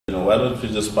why don't we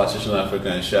just partition Africa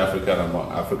and share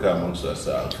Africa amongst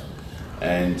ourselves?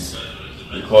 And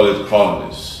we call it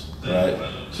colonies, right?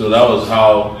 So that was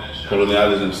how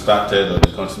colonialism started on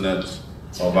the continent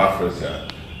of Africa.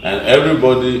 And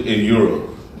everybody in Europe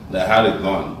that had a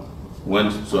gun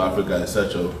went to Africa in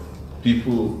search of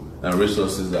people and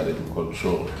resources that they could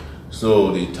control.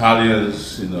 So the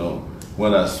Italians,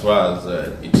 went as far as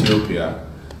Ethiopia,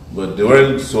 but they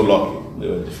weren't so lucky. They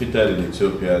were defeated in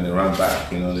Ethiopia and they ran back.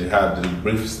 They had the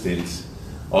brief states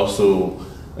also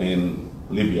in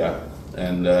Libya.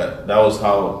 And that was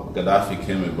how Gaddafi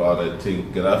came about. I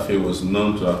think Gaddafi was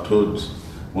known to have told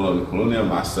one of the colonial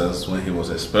masters when he was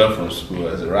expelled from school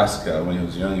as a rascal when he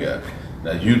was younger,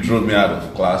 that you drove me out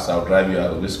of class, I'll drive you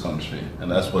out of this country. And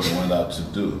that's what he went out to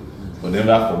do. But they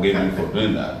never forgave him for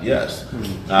doing that, yes.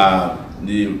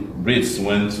 The Brits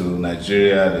went to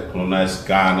Nigeria, they colonized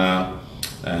Ghana,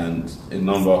 and a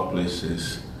number of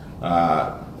places.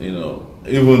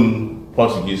 Even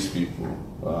Portuguese people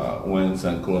went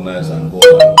and colonized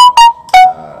Angola,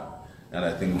 and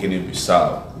I think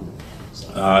Guinea-Bissau.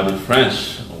 The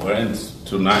French weren't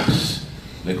too nice.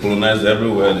 They colonized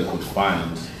everywhere they could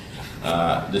find.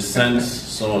 They sent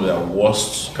some of their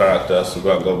worst characters to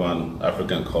go and govern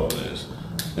African colonies.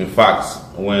 In fact,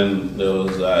 when there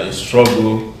was a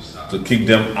struggle to kick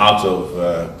them out of,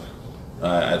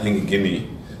 I think, Guinea,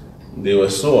 they were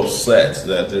so upset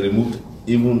that they removed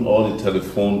even all the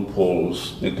telephone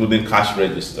poles, including cash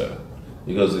register,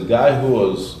 because the guy who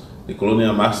was the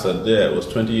colonial master there was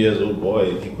 20 years old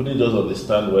boy. He couldn't just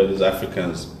understand why these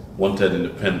Africans wanted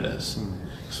independence.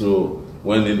 So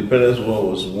when the independence war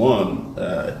was won,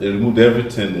 they removed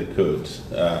everything they could.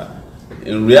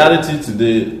 In reality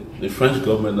today, the French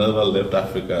government never left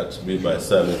Africa to be by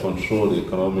itself. They control the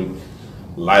economic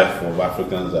life of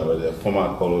Africans that were their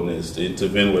former colonies. They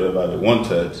intervened wherever they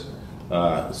wanted.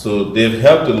 So they've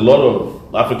helped a lot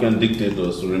of African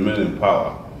dictators to remain in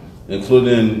power,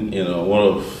 including one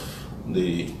of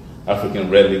the African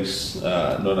relics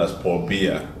known as Paul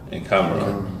Biya in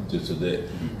Cameroon to today.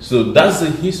 So that's the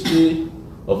history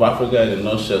of Africa in a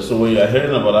nutshell. So when you're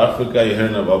hearing about Africa, you're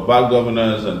hearing about bad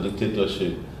governance and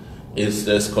dictatorship,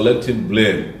 there's collective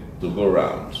blame to go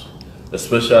around,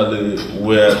 especially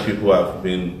where people have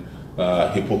been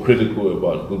hypocritical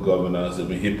about good governance, they've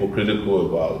been hypocritical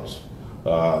about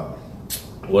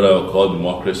what I would call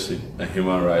democracy and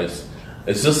human rights.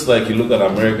 It's just like you look at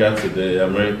America today.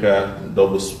 America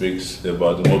double speaks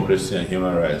about democracy and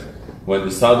human rights. When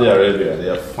the Saudi Arabia, they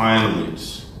are fine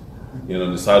with,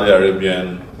 the Saudi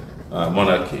Arabian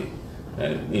monarchy,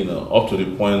 and up to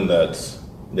the point that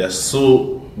they are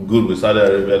so good with Saudi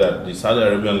Arabia that the Saudi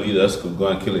Arabian leaders could go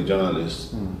and kill a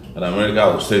journalist, and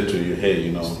America will say to you, hey,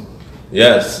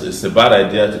 yes, it's a bad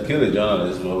idea to kill a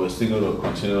journalist, but we're still going to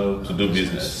continue to do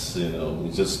business.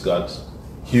 We just got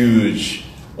huge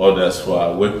orders for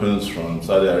our weapons from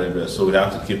Saudi Arabia, so we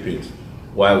have to keep it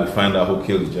while we find out who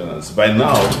killed the journalist. By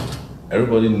now,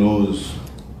 everybody knows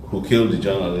who killed the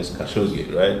journalist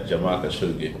Khashoggi, right? Jamal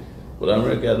Khashoggi. But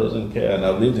America doesn't care, and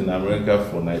I've lived in America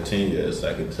for 19 years.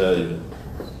 I can tell you,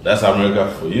 that's America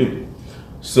for you.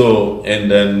 So, and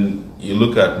then you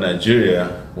look at Nigeria.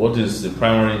 What is the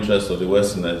primary interest of the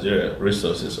West in Nigeria?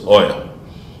 Resources, oil.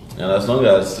 And as long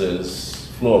as there's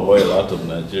flow of oil out of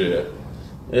Nigeria,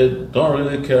 they don't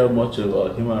really care much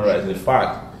about human rights. In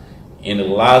fact, in the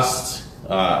last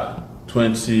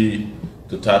 20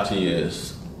 to 30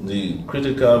 years, the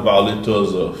critical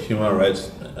violators of human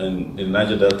rights in the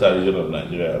Niger Delta region of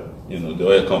Nigeria, the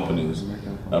oil companies,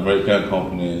 American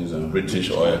companies and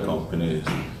British oil companies,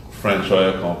 French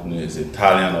oil companies,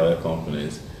 Italian oil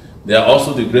companies, they are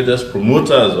also the greatest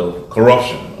promoters of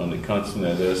corruption on the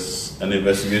continent. There's an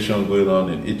investigation going on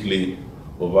in Italy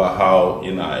over how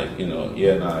ENI,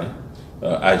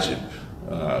 Egypt,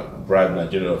 bribed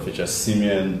Nigerian officials.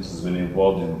 Siemens has been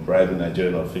involved in bribing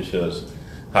Nigerian officials.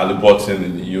 Halliburton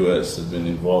in the US has been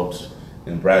involved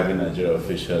in bribing Nigerian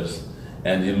officials.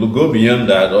 And it will go beyond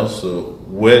that also,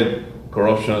 where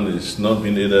corruption is not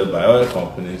being aided by oil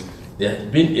companies, they are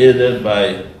being aided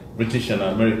by British and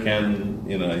American,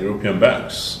 European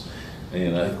banks,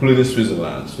 including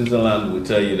Switzerland. Switzerland will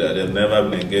tell you that they've never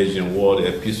been engaged in war,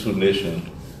 they're a peaceful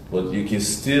nation, but you can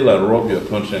steal and rob your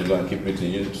country and go and keep it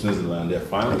in Switzerland, they're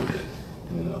fine with it,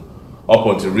 Up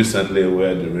until recently,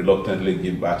 where they reluctantly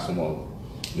give back some of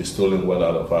the stolen wealth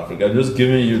out of Africa. I'm just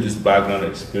giving you this background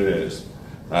experience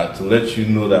to let you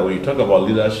know that when you talk about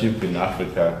leadership in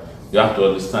Africa, you have to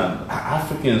understand, are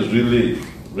Africans really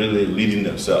leading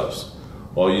themselves?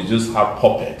 Or you just have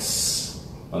puppets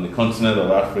on the continent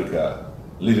of Africa,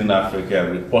 leading Africa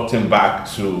and reporting back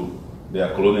to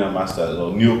their colonial masters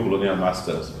or neo-colonial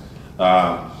masters.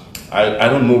 I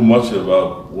don't know much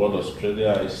about what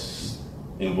Australia is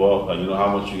involved, and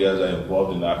how much you guys are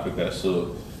involved in Africa,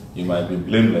 so you might be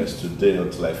blameless today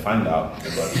until I find out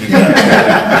about you guys.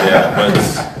 Yeah,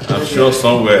 but I'm sure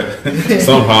somewhere,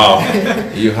 somehow,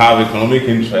 you have economic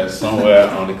interest somewhere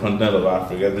on the continent of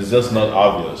Africa. It's just not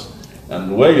obvious.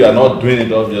 And where you are not doing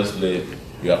it, obviously,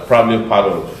 you are probably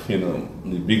part of,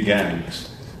 the big gangs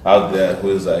out there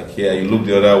who is like, yeah, you look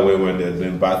the other way when they're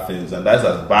doing bad things, and that's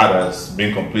as bad as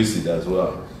being complicit as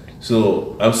well.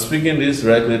 So I'm speaking this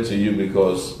directly to you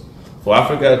because for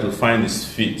Africa to find its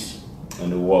feet in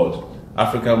the world,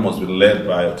 Africa must be led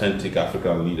by authentic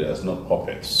African leaders, not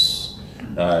puppets.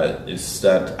 It's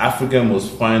that Africa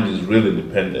must find its real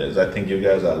independence. I think you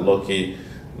guys are lucky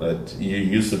that you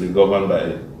used to be governed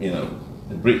by,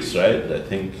 the Brits, right? I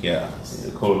think, yeah,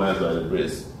 you're colonized by the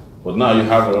Brits. But now you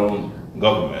have your own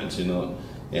government,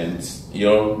 and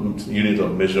your unit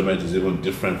of measurement is even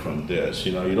different from theirs.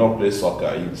 You don't play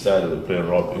soccer, you decide to play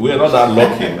rugby. We are not that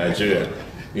lucky in Nigeria.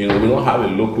 We don't have a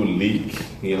local league.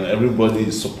 Everybody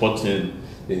is supporting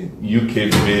the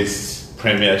UK-based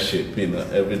premiership.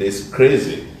 Every day. It's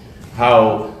crazy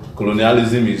how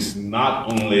colonialism is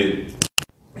not only,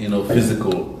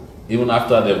 physical. Even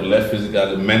after they've left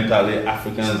physically, mentally,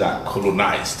 Africans are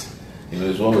colonized.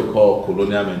 It's what we call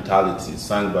colonial mentality,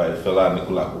 sung by fella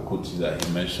Nicola Kukuti that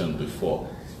he mentioned before.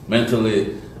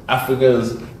 Mentally,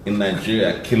 Africans in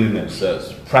Nigeria are killing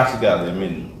themselves.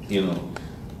 Practically,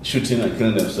 shooting and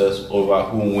killing themselves over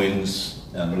who wins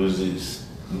and loses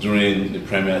during the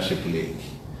Premiership League.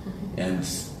 And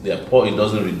it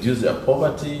doesn't reduce their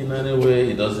poverty in any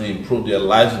way, it doesn't improve their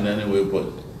lives in any way, but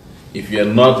if you're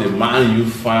not a Man U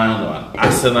fan or an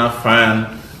Arsenal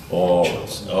fan or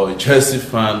a Chelsea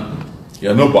fan,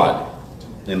 you're nobody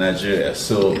in Nigeria.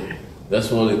 So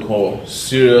that's what they call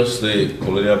seriously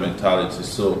colonial mentality.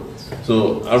 So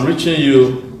I'm reaching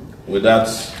you with that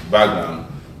background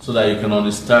so that you can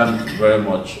understand very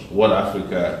much what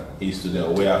Africa is today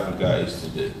or where Africa is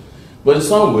today. But in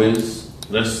some ways,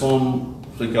 there's some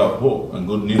flicker of hope and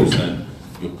good news, and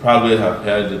you probably have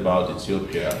heard about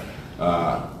Ethiopia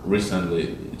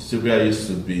recently. Ethiopia used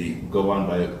to be governed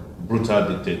by brutal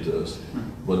dictators,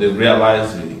 but they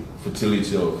realized the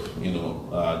futility of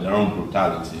their own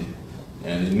brutality,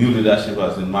 and the new leadership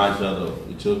has emerged out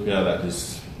of Ethiopia that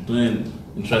is doing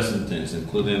interesting things,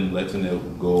 including letting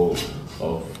go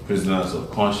of prisoners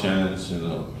of conscience.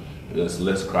 There's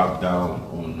less crackdown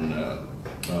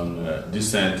on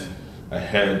dissent. I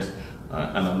heard,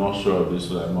 and I'm not sure of this,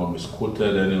 so I'm not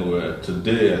misquoted anywhere.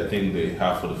 Today, I think they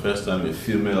have for the first time a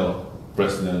female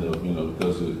president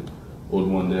because the old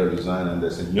one there resigned, and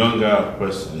there's a younger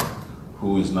person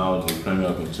who is now the premier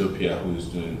of Ethiopia who is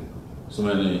doing so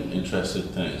many interesting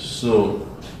things. So,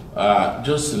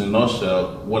 just in a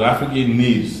nutshell, what Africa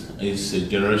needs is a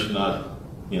generational,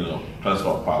 transfer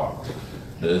of power.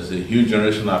 There's a huge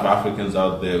generation of Africans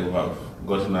out there who have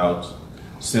gotten out,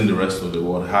 seen the rest of the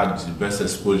world, had the best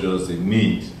exposures they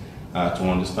need to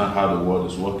understand how the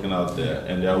world is working out there,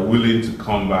 and they are willing to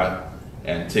come back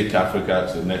and take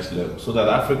Africa to the next level, so that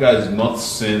Africa is not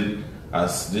seen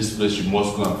as this place you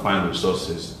must go and find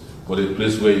resources, but a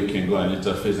place where you can go and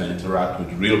interface and interact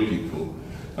with real people.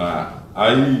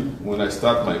 When I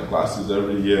start my classes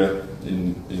every year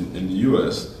in the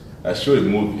US, I show a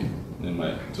movie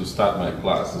to start my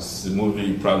class. It's a movie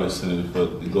you probably seen it,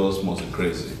 but it goes mostly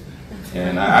crazy.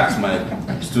 And I ask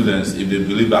my students if they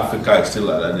believe Africa is still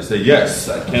like that. They say, yes,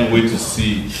 I can't wait to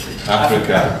see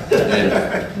Africa.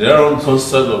 And their own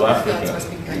concept of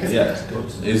Africa. Yes,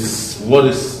 it's what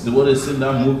is in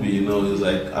that movie, is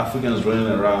like Africans running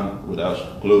around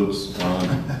without clothes on,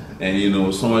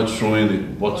 and someone throwing the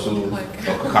bottle of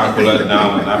Coca-Cola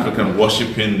down, and African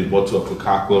worshipping the bottle of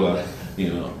Coca-Cola.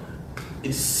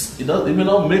 It may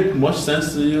not make much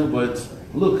sense to you, but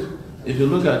look, if you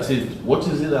look at it, what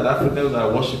is it that Africans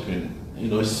are worshipping?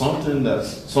 It's something that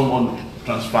someone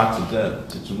transferred to them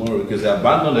to tomorrow, because they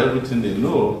abandoned everything they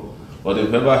know or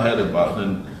they've ever heard about,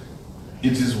 and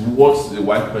it is what the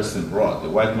white person brought. The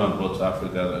white man brought to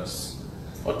Africa that's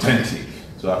authentic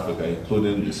to Africa,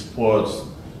 including the sports,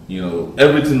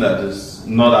 everything that is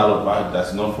not out of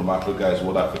that's not from Africa is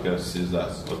what Africa sees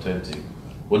as authentic.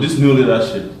 But this new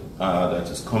leadership that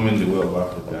is coming the way of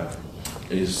Africa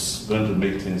is going to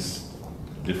make things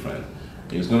different.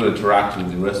 It's going to interact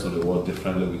with the rest of the world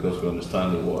differently because we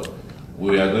understand the world.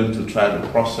 We are going to try to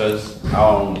process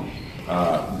our own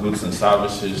goods and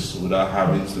services without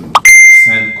having to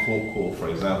send cocoa, for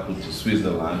example, to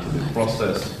Switzerland to be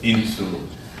processed into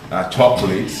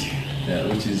chocolate,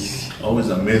 which is always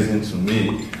amazing to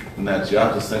me, that you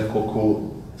have to send cocoa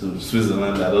to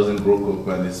Switzerland that doesn't grow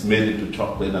cocoa and it's made into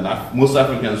chocolate. And most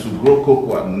Africans who grow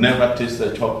cocoa have never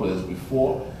tasted chocolates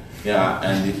before. Yeah,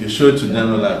 and if you show it to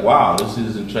them, they're like, wow, this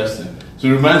is interesting. So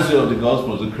it reminds you of the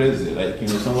Gospels, it's crazy. Like,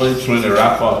 somebody throwing a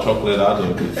wrapper of chocolate out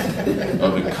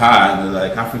of a car, and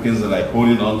like Africans are like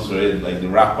holding on to it, like the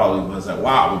wrapper was like,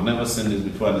 wow, we've never seen this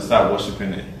before, and they start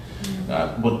worshiping it.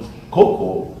 But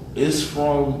cocoa is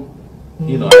from,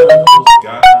 Ghana,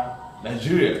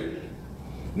 Nigeria.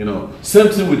 Same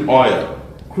thing with oil.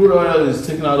 Crude oil is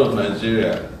taken out of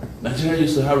Nigeria. Nigeria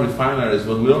used to have refineries,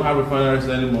 but we don't have refineries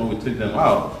anymore. We take them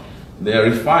out. They are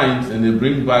refined and they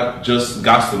bring back just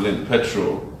gasoline,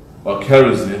 petrol, or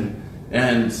kerosene,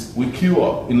 and we queue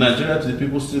up. In Nigeria, the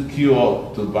people still queue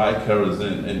up to buy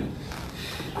kerosene, and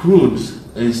crude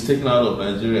is taken out of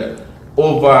Nigeria.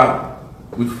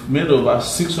 We've made over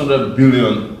 $600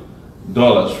 billion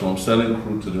from selling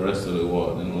crude to the rest of the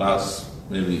world in the last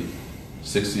maybe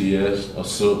 60 years or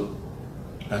so,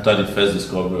 after the first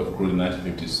discovery of crude in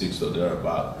 1956 or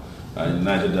thereabout in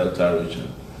the Niger Delta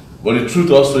region. But the truth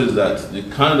also is that the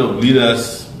kind of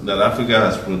leaders that Africa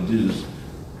has produced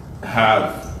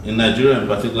have, in Nigeria in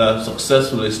particular,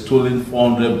 successfully stolen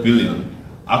 400 billion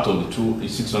out of the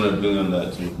 600 billion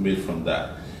that we've made from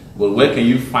that. But where can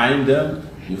you find them?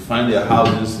 You find their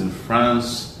houses in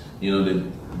France, they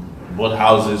bought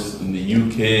houses in the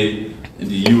UK, in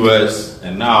the US,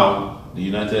 and now the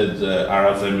United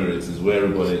Arab Emirates is where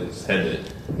everybody is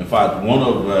headed. In fact, one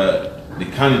of the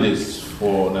candidates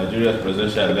for Nigeria's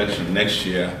presidential election next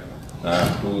year,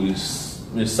 who is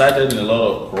cited in a lot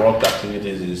of corrupt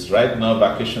activities, is right now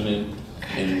vacationing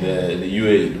in the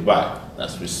UAE, Dubai,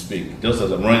 as we speak. Just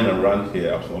as I'm running around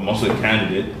here, I'm also a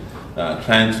candidate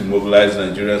trying to mobilize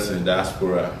Nigerians in the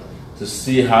diaspora to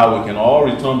see how we can all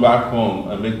return back home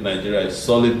and make Nigeria a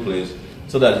solid place,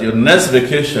 so that your next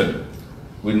vacation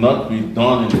will not be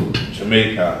done in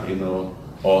Jamaica,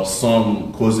 or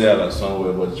some cozy island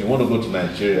somewhere, but you want to go to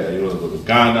Nigeria, you want to go to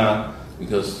Ghana,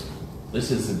 because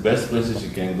this is the best places you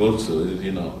can go to,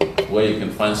 where you can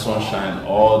find sunshine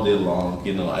all day long.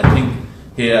 I think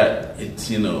here,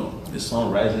 the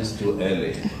sun rises too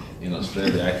early in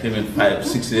Australia. I came in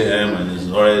 6 a.m. and it's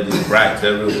already bright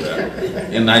everywhere.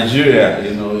 In Nigeria,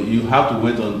 you have to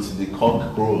wait until the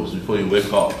cock crows before you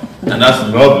wake up. And that's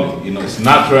lovely, it's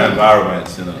natural environment,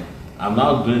 I'm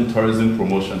now doing tourism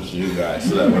promotion to you guys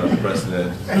so that when I'm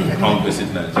president, you come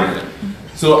visit Nigeria.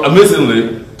 So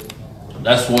amazingly,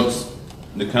 that's what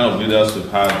the kind of leaders we've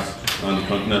had on the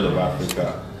continent of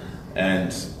Africa.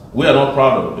 And we are not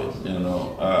proud of it,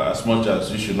 as much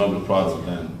as you should not be proud of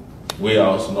them. We are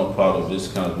also not proud of this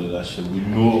kind of leadership. We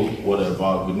know what they're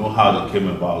about, we know how they came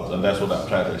about, and that's what I've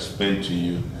tried to explain to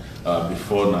you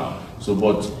before now. So,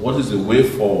 but what is the way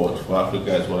forward for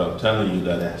Africa is what I'm telling you,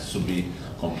 that there has to be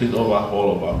complete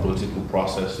overhaul of our political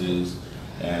processes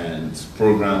and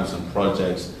programs and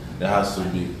projects. There has to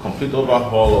be complete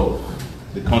overhaul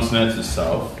of the continent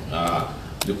itself,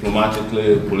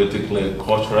 diplomatically, politically,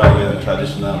 culturally, and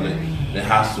traditionally. There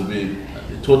has to be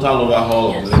a total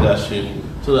overhaul of leadership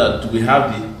so that we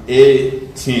have the A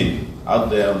team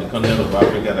out there on the continent of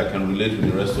Africa that can relate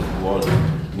with the rest of the world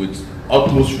with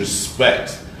utmost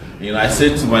respect. I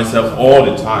say to myself all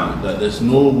the time that there's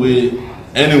no way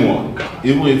anyone,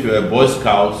 even if you're a Boy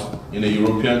Scout in a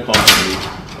European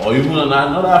country or even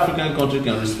another African country,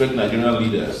 can respect Nigerian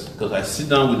leaders, because I sit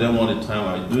down with them all the time.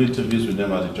 I do interviews with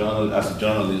them as a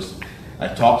journalist. I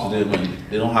talk to them and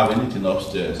they don't have anything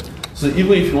upstairs. So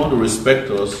even if you want to respect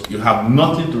us, you have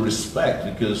nothing to respect,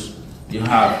 because you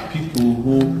have people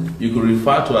who you could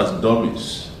refer to as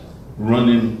dummies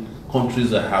running countries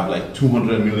that have like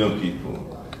 200 million people.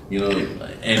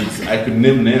 And I could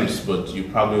name names, but you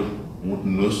probably won't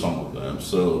know some of them.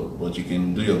 But you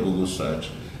can do your Google search.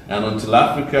 And until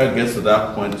Africa gets to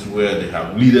that point where they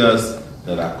have leaders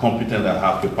that are competent, that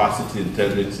have capacity,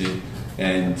 integrity,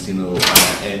 and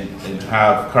and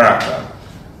have character,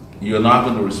 you're not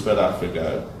going to respect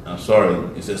Africa. I'm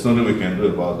sorry, there's nothing we can do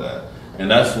about that.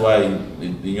 And that's why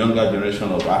the younger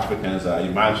generation of Africans, I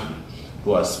imagine,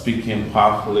 who are speaking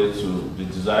powerfully to the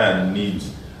desire and need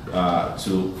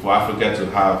for Africa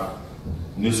to have a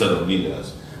new set of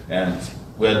leaders. And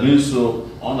we're doing so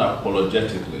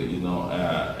unapologetically,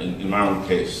 in my own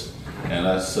case. And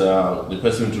as the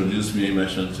person who introduced me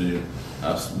mentioned to you,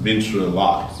 I've been through a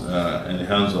lot in the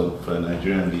hands of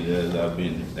Nigerian leaders. I've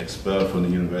been expelled from the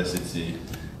university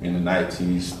in the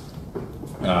 90s,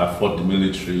 fought the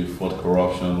military, fought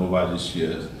corruption over these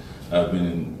years. I've been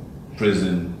in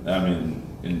prison,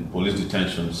 in police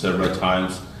detention several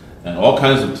times, and all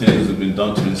kinds of things have been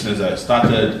done to me since I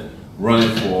started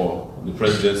running for the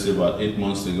presidency about 8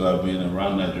 months ago. I've been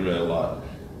around Nigeria a lot.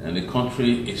 and the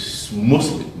country is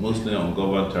mostly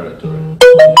ungoverned territory.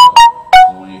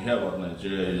 So when you hear about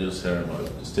Nigeria, you just hear about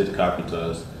the state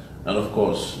capitals, and of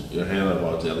course, you're hearing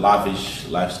about the lavish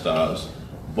lifestyles,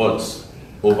 but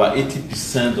over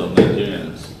 80% of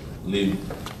Nigerians live,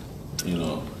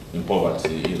 in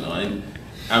poverty,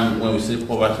 and when we say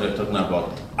poverty, we're talking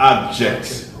about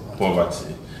abject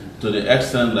poverty, to the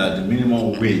extent that the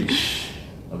minimum wage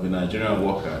of a Nigerian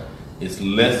worker is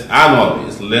less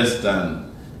than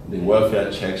the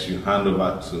welfare checks you hand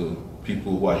over to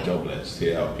people who are jobless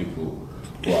here, or people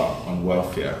who are on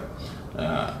welfare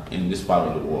in this part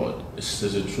of the world. It's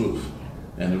the truth,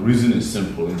 and the reason is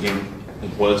simple. Again,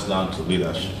 it boils down to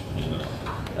leadership,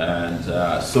 and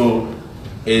so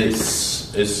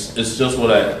it's just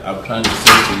what I'm trying to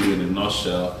say to you in a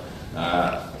nutshell.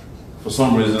 For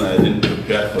some reason, I didn't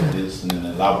prepare for this in an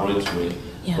elaborate way.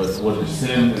 Yes. But what is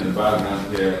seen in the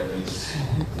background here is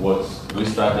what we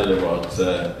started about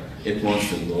 8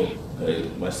 months ago.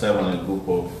 Myself and a group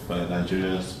of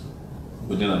Nigerians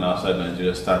within and outside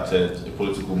Nigeria started a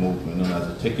political movement known as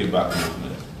the Take It Back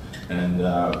movement. And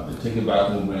the Take It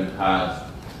Back movement has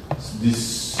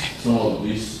some of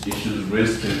these issues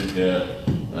raised in here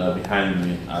behind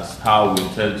me as how we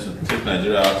intend to take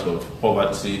Nigeria out of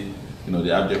poverty,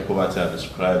 the abject poverty I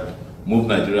described, move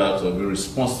Nigeria out of a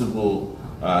responsible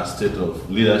state of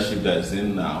leadership that is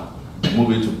in now,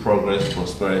 move into progress,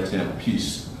 prosperity, and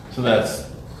peace, so that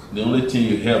the only thing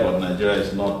you hear about Nigeria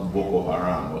is not Boko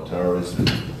Haram or terrorism,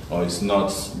 or it's not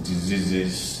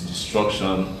diseases,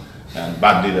 destruction, and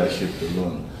bad leadership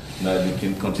alone. That you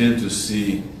can continue to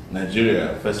see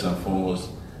Nigeria, first and foremost,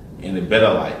 in a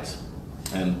better light,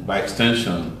 and by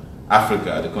extension,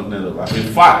 Africa, the continent of Africa.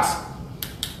 In fact,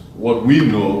 what we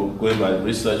know, going by the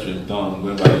research we've done,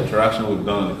 going by the interaction we've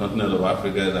done on the continent of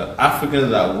Africa, is that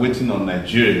Africans are waiting on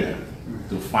Nigeria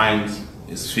to find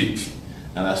its feet.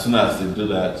 And as soon as they do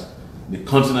that, the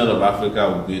continent of Africa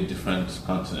will be a different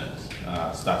continent,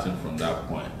 starting from that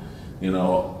point.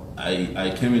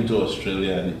 I came into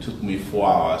Australia and it took me 4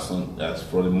 hours as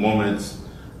for the moment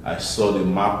I saw the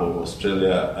map of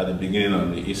Australia at the beginning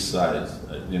on the east side,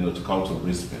 to come to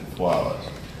Brisbane, 4 hours.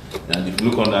 And if you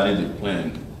look underneath the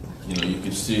plane, you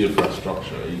can see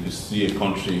infrastructure, you can see a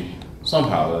country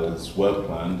somehow that is well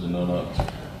planned, and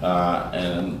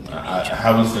I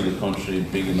haven't seen a country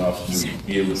big enough to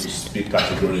be able to speak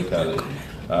categorically.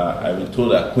 I've been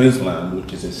told that Queensland,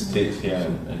 which is a state here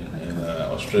in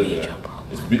Australia,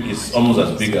 it's almost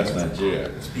as big as Nigeria.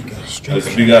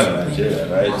 It's bigger than Nigeria,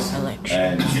 right?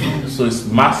 And so it's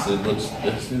massive, but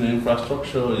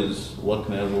infrastructure is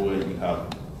working everywhere. You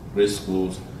have great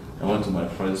schools. I went to my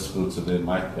friend's school today,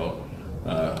 Michael,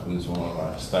 who is one of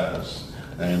our stars,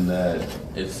 and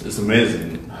it's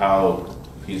amazing how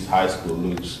his high school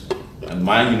looks. And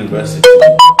my university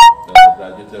that I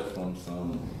graduated from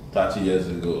some 30 years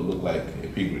ago looked like a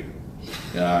piggery.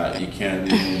 You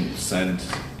can't even send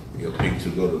your pig to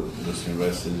go to this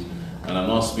university. And I'm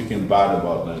not speaking bad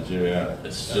about Nigeria,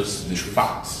 it's just the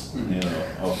facts,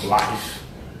 of life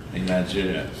in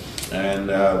Nigeria.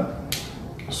 And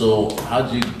so how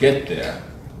do you get there?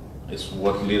 It's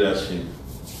what leadership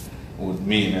would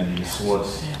mean, and it's what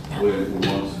we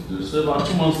want to do. So about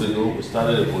 2 months ago, we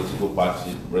started a political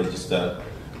party registered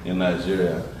in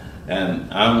Nigeria,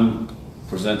 and I'm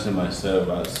presenting myself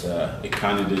as a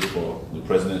candidate for the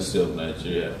presidency of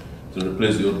Nigeria to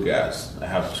replace the old guys. I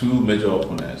have two major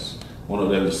opponents. One of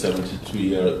them is 72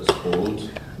 years old.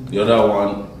 The other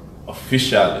one,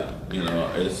 officially,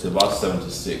 is about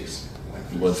 76.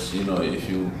 But if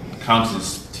you count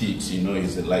his teeth,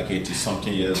 he's like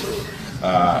 80-something years old.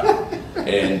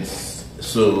 And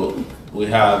so we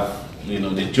have,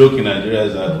 the joke in Nigeria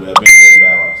is that we are being led by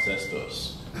our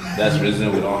ancestors. That's the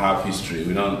reason we don't have history.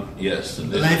 We don't, yes.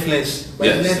 Lifeless.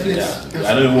 Yes, yeah.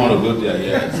 I don't even want to go there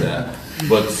yet.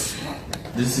 But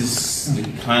this is the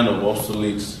kind of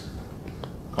obsolete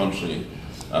country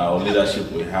or leadership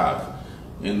we have.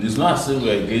 And it's not as if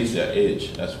we're against their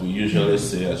age, as we usually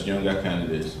say as younger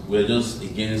candidates. We're just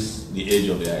against the age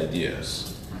of the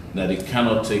ideas. That they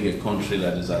cannot take a country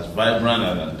that is as vibrant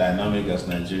and dynamic as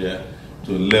Nigeria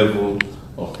to a level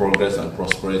of progress and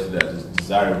prosperity that is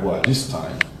desirable at this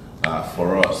time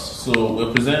for us. So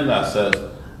we're presenting ourselves,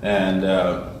 and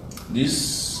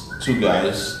these two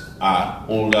guys are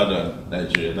older than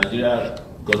Nigeria. Nigeria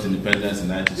got independence in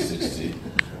 1960.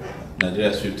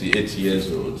 Nigeria is 58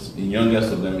 years old. The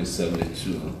youngest of them is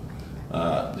 72.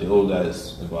 The older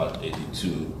is about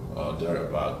 82 or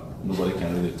thereabout. Nobody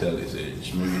can really tell his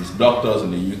age. Maybe his doctors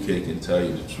in the UK can tell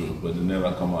you the truth, but they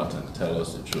never come out and tell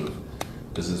us the truth.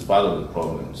 This is part of the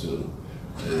problem too.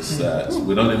 Is that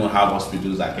we don't even have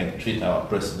hospitals that can treat our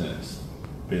presidents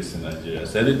based in Nigeria.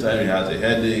 So anytime he has a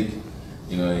headache,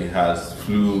 he has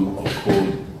flu or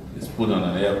cold, he's put on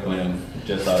an airplane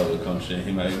just out of the country.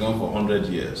 He might be gone for 100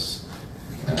 years.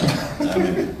 I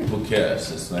mean, who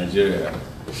cares? It's Nigeria.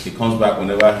 He comes back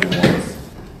whenever he wants.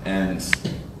 And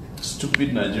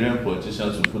stupid Nigerian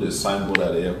politicians will put a signboard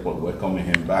at the airport welcoming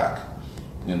him back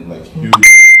in like huge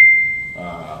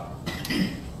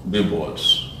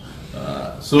billboards.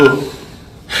 So,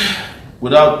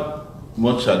 without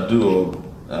much ado,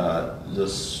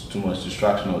 just too much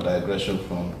distraction or digression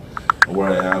from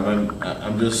where I am,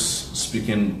 I'm just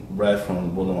speaking right from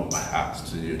the bottom of my heart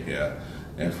to you here.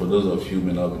 And for those of you who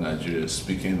may not be Nigerian,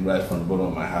 speaking right from the bottom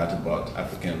of my heart about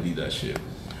African leadership.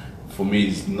 For me,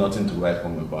 it's nothing to write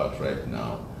home about right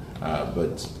now.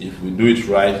 But if we do it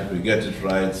right, if we get it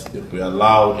right, if we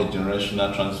allow a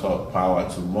generational transfer of power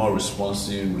to more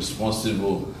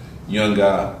responsible,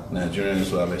 younger Nigerians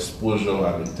who have exposure, who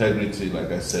have integrity,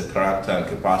 like I said, character and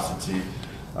capacity,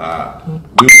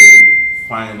 we will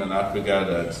find an Africa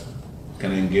that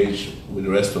can engage with the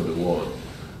rest of the world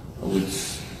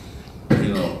with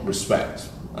respect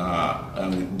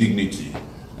and with dignity.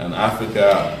 And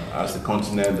Africa as a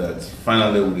continent that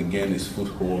finally will regain its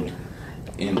foothold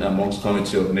in amongst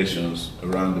community of nations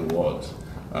around the world.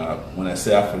 When I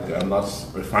say Africa, I'm not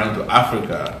referring to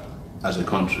Africa as a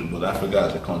country, but Africa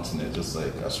as a continent, just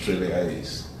like Australia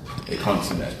is a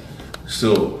continent.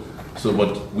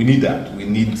 But we need that. We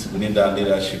need that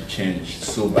leadership change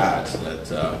so bad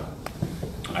that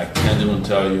I can't even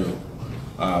tell you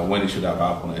when it should have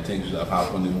happened. I think it should have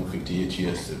happened even 58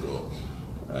 years ago,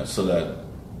 so that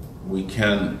we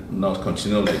can not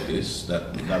continue like this.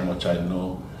 That much I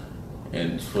know.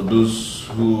 And for those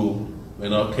who may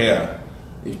not care,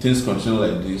 if things continue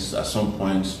like this, at some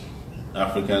point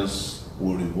Africans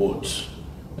will revolt,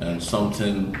 and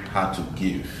something had to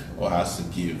give or has to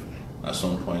give at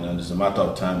some point, and it's a matter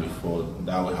of time before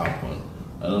that will happen.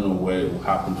 I don't know where it will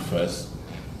happen first,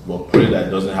 but pray that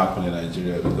it doesn't happen in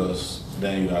Nigeria, because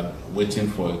then you are waiting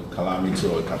for a calamity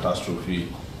or a catastrophe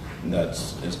that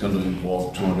is going to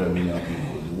involve 200 million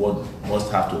people. The world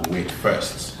must have to wait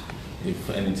first if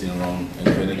anything goes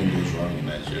wrong in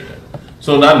Nigeria.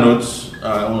 So on that note,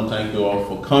 I want to thank you all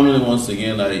for coming once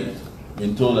again. I've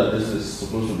been told that this is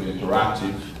supposed to be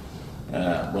interactive,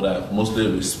 but I've mostly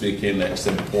been speaking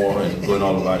extempore and going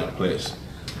all over the place.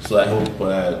 So I hope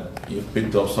you've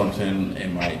picked up something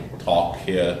in my talk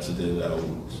here today that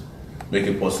would make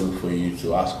it possible for you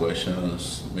to ask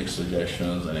questions, make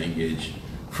suggestions, and engage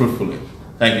fruitfully.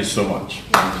 Thank you so much.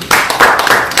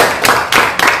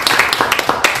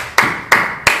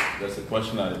 There's a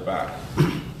question at the back.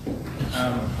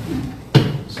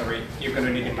 Sorry, you're going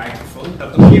to need a microphone.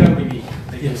 Dr. Kira, maybe.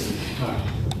 Yes.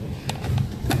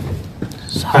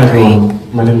 Hi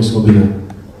everyone, my name is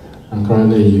Obina. I'm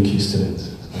currently a UK student.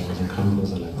 I was on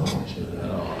campus and I thought actually.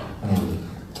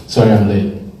 Sorry I'm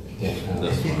late. Yeah,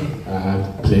 I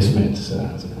had placements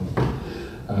as a company.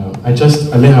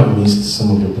 I may have missed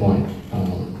some of your point,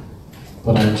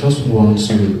 but I just want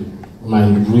to, my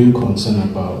real concern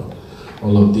about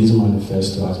all of these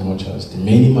manifestos, as much as the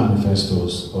many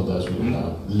manifestos others will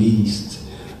have least,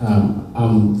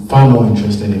 I'm far more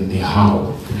interested in the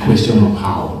how, the question of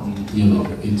how.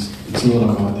 It's not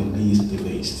about the least,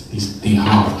 it's the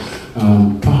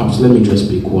how. Perhaps let me just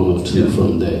pick one or two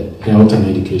from the health and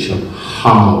education.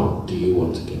 How do you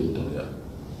want to get it done? Yeah.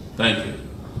 Thank you.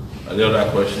 Are there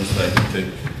other questions that I can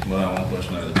take more than one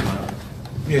question at a time?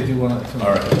 Yeah, do you want to?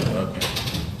 All right, okay.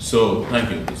 So, thank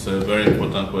you. It's a very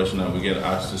important question, and we get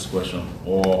asked this question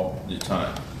all the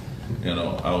time.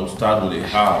 I will start with a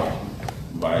how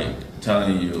by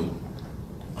telling you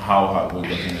how have we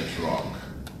gotten it wrong.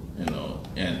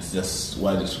 And just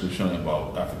why the description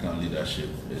about African leadership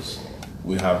is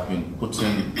we have been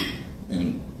putting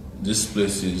in these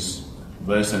places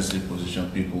very sensitive position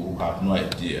people who have no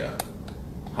idea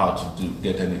how to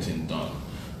get anything done.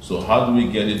 So how do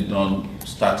we get it done?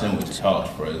 Starting with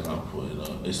health, for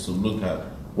example, is to look at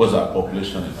what's our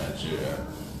population in Nigeria,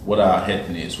 what are our health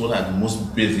needs, what are the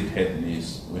most basic health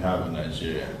needs we have in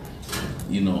Nigeria.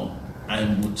 I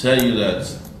will tell you that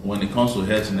when it comes to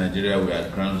health in Nigeria, we are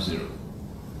at ground zero,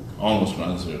 almost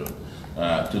ground zero,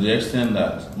 to the extent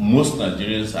that most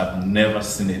Nigerians have never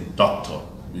seen a doctor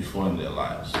before in their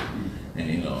lives,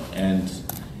 and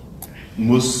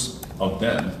most of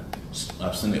them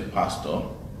have seen a pastor,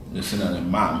 they've seen an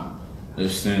imam,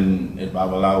 they've seen a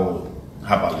babalawo,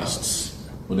 herbalists,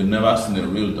 but they've never seen a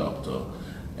real doctor.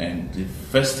 And the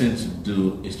first thing to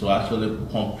do is to actually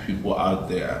pump people out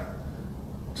there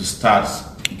to start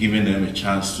giving them a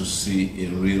chance to see a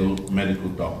real medical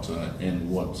doctor. And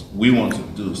what we want to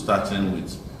do, starting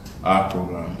with our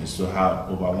program is to have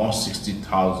over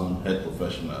 160,000 health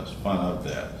professionals found out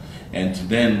there, and to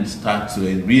then start to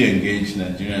re-engage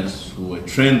Nigerians who were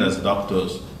trained as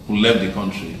doctors who left the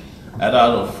country, either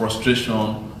out of frustration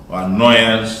or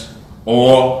annoyance,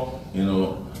 or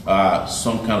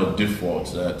some kind of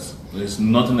default that there's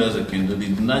nothing else they can do.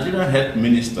 The Nigerian health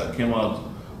minister came out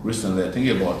recently, I think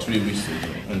about 3 weeks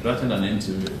ago, and granted an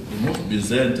interview, the most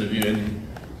bizarre interview any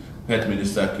health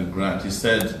minister could grant. He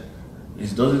said he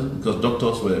does it because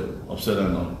doctors were upset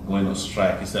and going on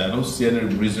strike. He said, I don't see any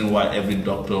reason why every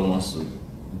doctor wants to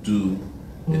do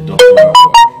a doctor work.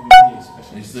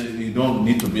 He said, you don't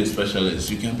need to be a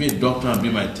specialist. You can be a doctor and be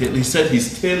my tailor. He said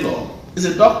his tailor is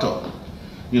a doctor.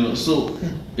 So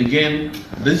again,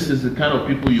 this is the kind of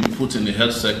people you put in the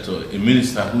health sector, a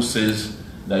minister who says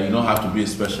that you don't have to be a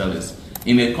specialist.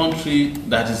 In a country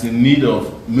that is in need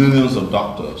of millions of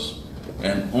doctors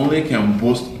and only can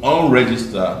boast on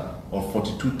register of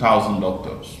 42,000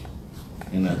 doctors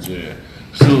in Nigeria.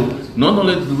 So not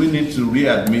only do we need to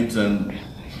readmit and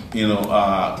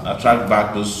attract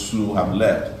back those who have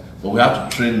left, but we have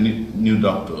to train new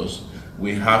doctors.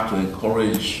 We have to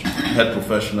encourage health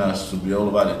professionals to be all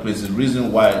over the place. The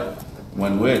reason why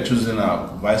when we're choosing our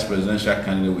vice presidential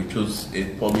candidate, we chose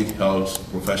a public health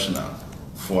professional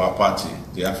for our party,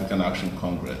 the African Action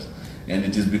Congress. And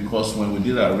it is because when we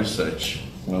did our research,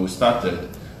 when we started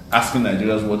asking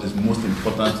Nigerians what is most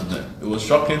important to them, it was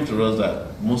shocking to us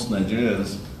that most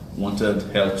Nigerians wanted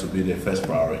health to be their first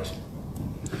priority.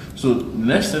 So the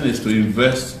next thing is to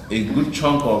invest a good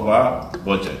chunk of our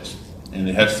budget in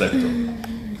the health sector,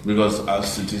 because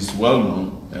as it is well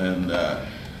known and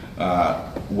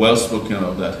well spoken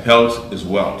of, that health is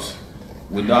wealth.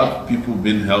 Without people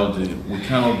being healthy, we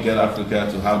cannot get Africa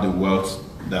to have the wealth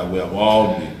that we have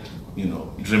all been,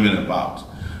 dreaming about.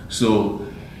 So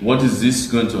what is this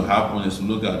going to happen is to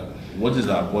look at what is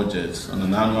our budget on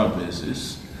an annual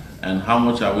basis and how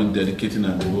much are we dedicating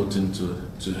and devoting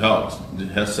to health, the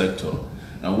health sector,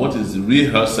 and what is the real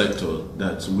health sector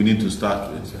that we need to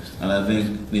start with. And I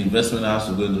think the investment has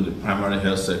to go into the primary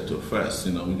health sector first,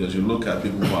 because you look at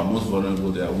people who are most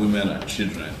vulnerable, they are women and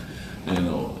children. A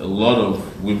lot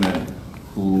of women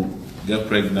who get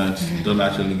pregnant don't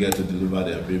actually get to deliver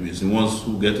their babies. The ones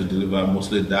who get to deliver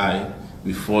mostly die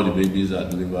before the babies are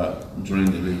delivered during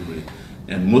delivery.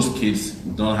 And most kids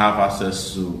don't have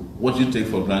access to what you take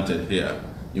for granted here,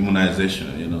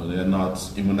 immunization. They're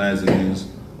not immunized against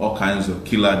all kinds of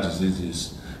killer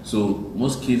diseases. So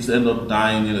most kids end up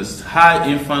dying in a high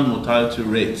infant mortality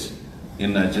rate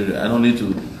in Nigeria. I don't need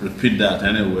to repeat that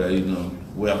anywhere.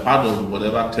 We are part of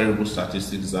whatever terrible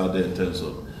statistics out there in terms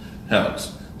of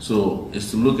health. So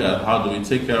it's to look at how do we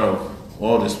take care of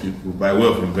all these people by way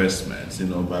of investments,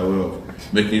 by way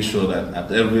of making sure that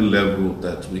at every level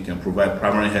that we can provide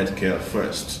primary health care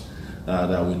first,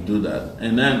 that we do that.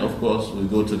 And then, of course, we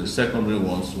go to the secondary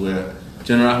ones where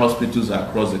general hospitals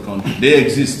across the country, they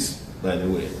exist, by the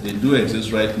way. They do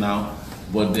exist right now,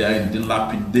 but they are in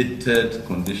dilapidated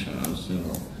conditions,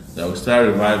 that we start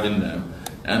reviving them.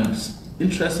 And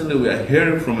interestingly, we are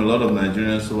hearing from a lot of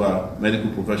Nigerians who are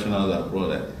medical professionals abroad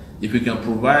that if we can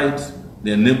provide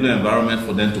the enabling environment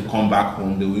for them to come back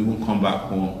home, they will even come back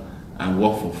home and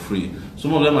work for free.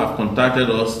 Some of them have contacted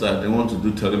us that they want to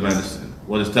do telemedicine.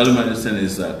 What is telemedicine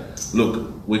is that,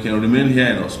 look, we can remain here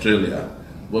in Australia,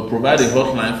 but provide a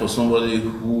hotline for somebody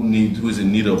who is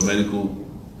in need of medical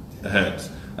help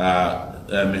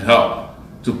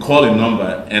to call a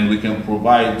number, and we can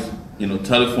provide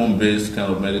telephone-based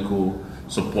kind of medical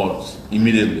support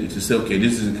immediately to say, okay,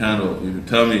 this is the kind of, if you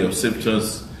tell me your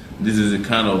symptoms, this is the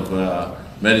kind of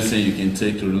medicine you can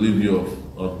take to relieve you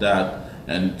of that.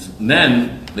 And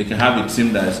then they can have a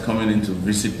team that is coming in to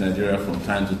visit Nigeria from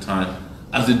time to time,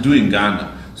 as they do in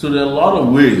Ghana. So there are a lot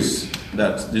of ways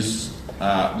that this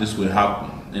will happen.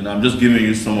 And I'm just giving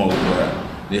you some of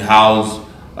the hows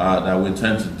that we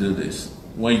tend to do this.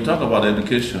 When you talk about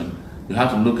education, you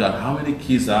have to look at how many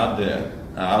kids are there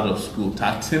out of school.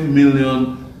 13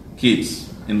 million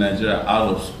kids in Nigeria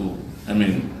out of school. I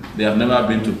mean, they have never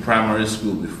been to primary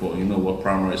school before. You know what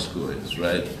primary school is,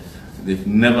 right? They've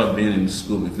never been in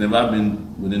school. They've never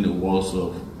been within the walls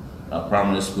of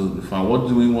primary school before. And what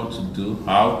do we want to do?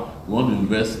 How? We want to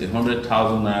invest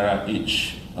 100,000 naira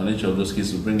each on each of those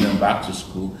kids to bring them back to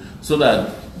school, so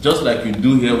that just like you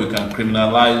do here, we can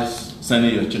criminalize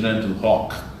sending your children to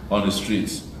hawk on the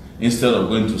streets instead of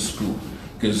going to school.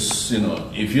 Because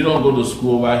if you don't go to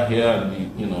school over here,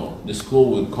 the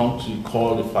school will come to you,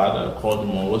 call the father, call the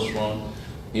mom, what's wrong?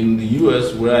 In the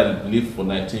US, where I lived for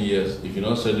 19 years, if you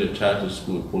don't send your child to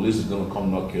school, police is going to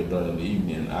come knock your door in the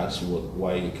evening and ask you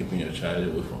why you're keeping your child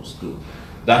away from school.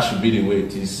 that should be the way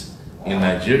it is in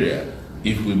Nigeria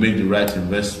if we make the right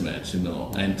investments, you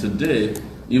know. And today,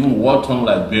 even Wharton,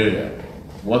 Liberia,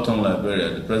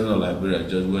 the president of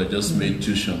Liberia, just made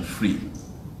tuition free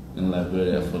in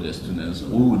Liberia for their students.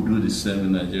 We would do the same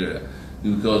in Nigeria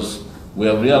because we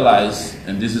have realized,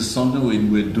 and this is something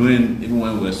we're doing even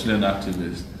when we're student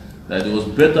activists, that it was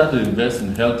better to invest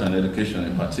in health and education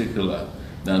in particular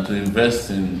than to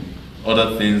invest in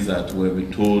other things that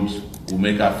we're told will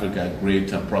make Africa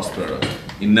great and prosperous.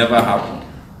 It never happened.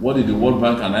 What did the World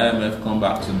Bank and IMF come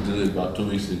back to do about 2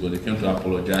 weeks ago? They came to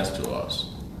apologize to us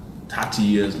 30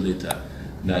 years later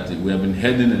that we have been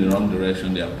heading in the wrong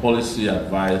direction. Their policy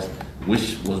advice,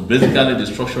 which was basically the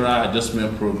structural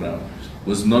adjustment program,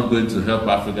 was not going to help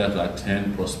Africa to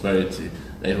attain prosperity.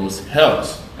 It was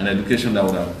health and education that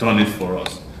would have done it for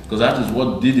us. Because that is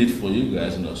what did it for you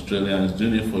guys in Australia, and it's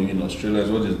doing it for you in Australia, is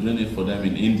what is doing it for them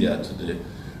in India today.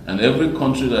 And every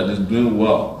country that is doing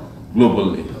well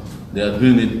globally, they are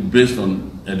doing it based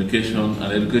on education,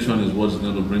 and education is what is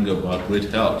going to bring about great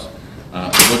health.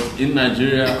 But in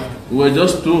Nigeria, we were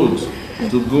just told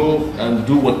to go and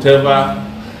do whatever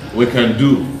we can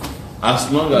do,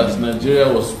 as long as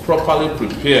Nigeria was properly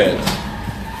prepared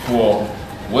for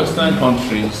Western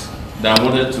countries that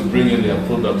wanted to bring in their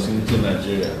products into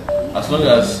Nigeria. As long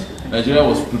as Nigeria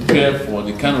was prepared for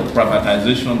the kind of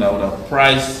privatization that would have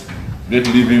priced great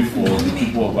living for the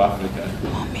people of Africa.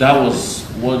 That was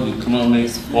what the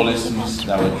economic policies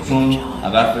that were thrown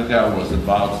at Africa was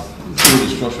about, through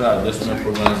the structural investment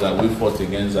programs that we fought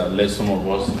against that led some of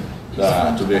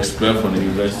us to be expelled from the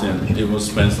university and even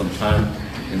spend some time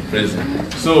in prison.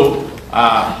 So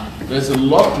there's a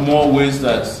lot more ways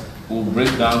that we'll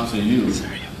break down to you.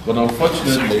 But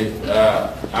unfortunately,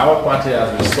 our party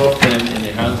has been suffering in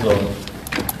the hands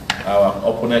of our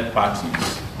opponent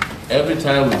parties. Every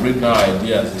time we bring down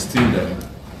ideas, they steal them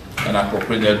and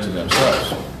appropriate them to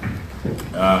themselves.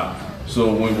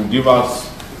 So when we give out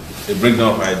a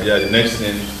breakdown of ideas, the next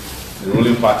thing, the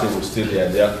ruling party will steal the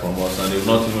idea from us and they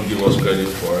will not even give us credit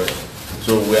for it.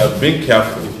 So we have been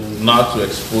careful not to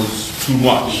expose too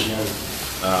much.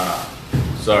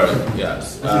 Sorry,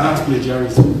 yes. That's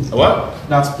plagiarism. What?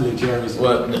 That's plagiarism.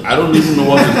 Well, I don't even know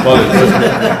what to call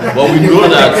it. But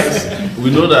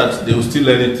we know that they will steal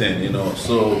anything, you know.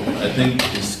 So I think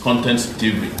it's content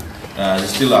stealing. They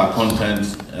steal our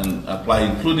content and apply,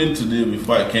 including today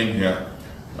before I came here.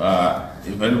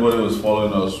 If anybody was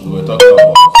following us, we were talking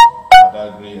about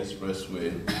Badagry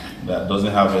Expressway that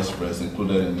doesn't have express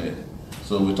included in it.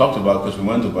 So we talked about, because we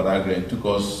went to Badagry, it took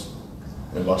us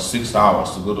about 6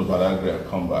 hours to go to Badagry and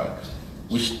come back,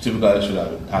 which typically should have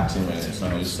been 30 minutes.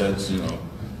 And we said, you know,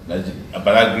 that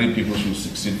Badagry people should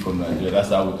succeed from Nigeria. That's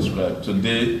how we describe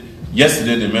it.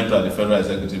 Yesterday they met at the Federal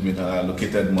Executive meeting and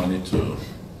allocated money to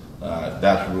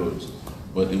that road.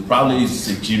 But it probably is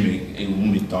a gimmick, it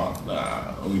won't be done.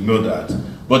 We know that.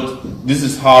 But this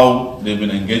is how they've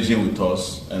been engaging with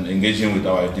us and engaging with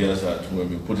our ideas that we've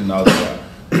been putting out there.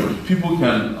 People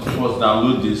can, of course,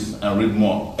 download this and read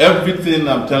more. Everything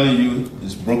I'm telling you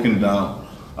is broken down,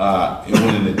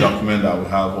 even in the document that we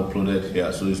have uploaded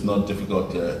here, so it's not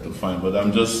difficult to find. But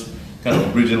I'm just kind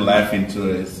of breathing life into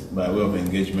it by way of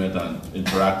engagement and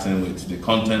interacting with the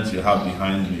content you have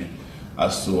behind me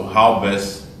as to how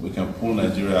best we can pull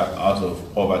Nigeria out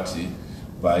of poverty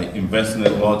by investing a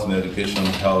lot in education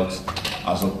and health,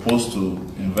 as opposed to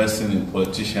investing in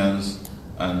politicians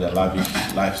and their lavish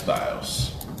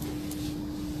lifestyles.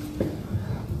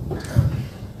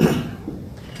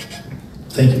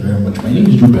 Thank you very much. My name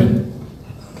is Ruben.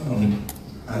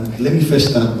 And let me first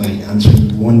start by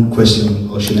answering one question,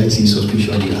 or should I say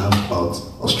suspicion, you have about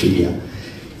Australia.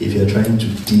 If you're trying to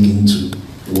dig into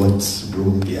what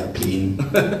role they are playing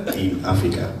in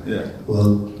Africa. Yeah.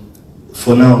 Well,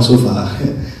 for now, so far,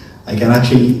 I can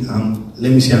actually,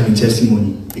 let me say I'm in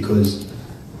testimony, because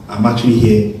I'm actually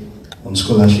here on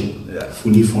scholarship,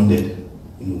 fully funded,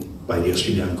 you know, by the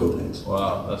Australian government.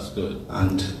 Wow, that's good.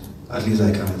 And at least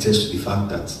I can attest to the fact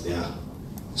that there are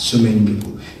so many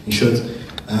people. In short,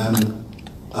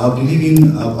 I'll be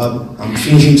leaving, I'm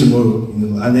finishing tomorrow, you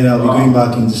know, and then I'll be going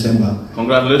back in December.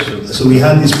 Congratulations. So we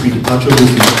had this pre-departure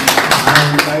briefing.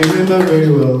 And I remember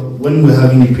very well, when we were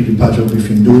having a pre-departure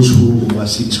briefing, those who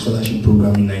oversee the scholarship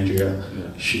program in Nigeria,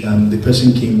 the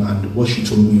person came and what she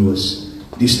told me was,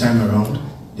 this time around,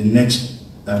 the next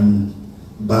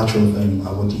batch of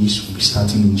awardees will be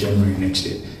starting in January next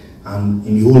year. And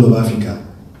in the whole of Africa,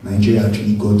 Nigeria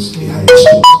actually got the highest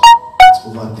score. It's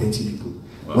over 30 people.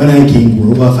 Wow. When I came, we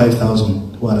were over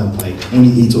 5,000 who had applied.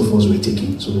 Only 8 of us were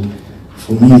taken. So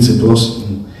for me, it's a plus.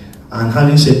 You know. And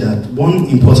having said that, one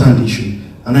important issue,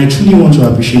 and I truly want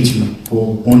to appreciate you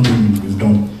for one thing you've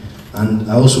done. And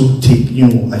I also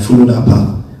I follow that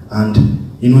path. And,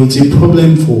 it's a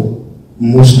problem for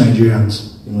most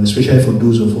Nigerians, especially for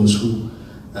those of us who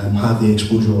have the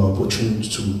exposure or opportunity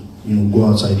to, go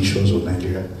outside the shores of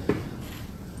Nigeria.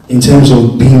 In terms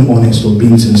of being honest or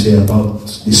being sincere about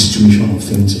the situation of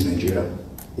things in Nigeria,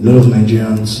 a lot of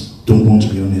Nigerians don't want to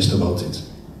be honest about it.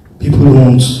 People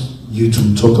want you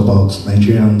to talk about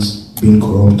Nigerians being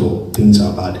corrupt or things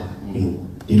are bad.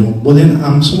 They don't. But then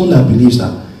I'm someone that believes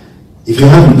that if you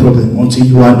have a problem, until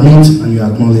you admit and you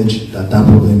acknowledge that that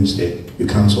problem is there, you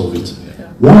can't solve it.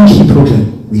 One key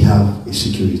problem we have is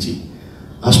security.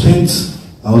 I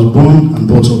was born and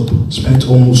brought up, spent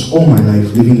almost all my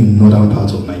life living in northern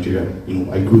parts of Nigeria.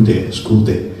 I grew there, schooled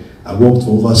there. I worked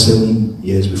for over 7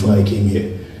 years before I came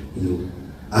here.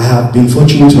 I have been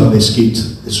fortunate to have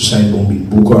escaped the suicide bombing,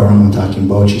 Boko Haram attack in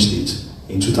Bauchi State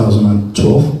in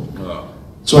 2012. Wow.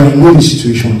 So I know the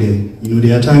situation there.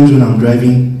 There are times when I'm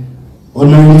driving,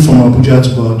 ordinarily from Abuja to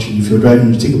Bauchi, if you're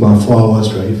driving, you take about 4 hours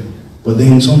drive. But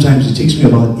then sometimes it takes me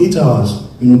about 8 hours,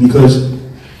 because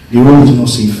the road is not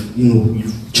safe.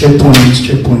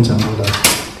 Checkpoints and all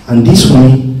that. And this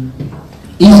one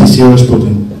is a serious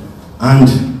problem. And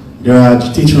there are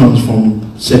agitations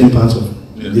from certain parts of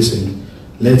this end.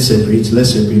 Let's separate.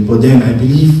 But then I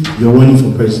believe you're running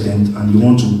for president and you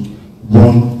want to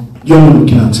you're not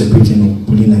looking at separating or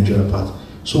pulling Nigeria apart.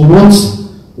 So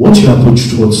what's your approach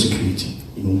towards security?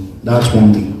 That's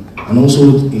one thing. And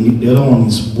also the other one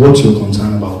is what's your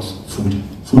concern about food?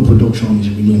 Food production is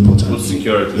really important. Food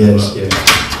security. Yes, yes.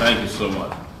 Thank you so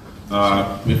much.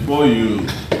 Before you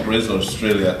raise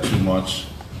Australia too much,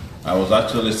 I was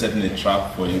actually setting a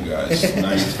trap for you guys.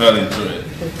 Now you fell into it.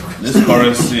 This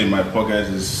currency in my pocket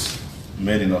is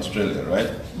made in Australia, right?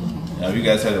 Have you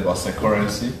guys heard about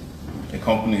Securrency? A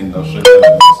company in Australia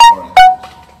that makes currency.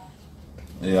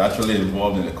 They're actually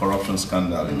involved in a corruption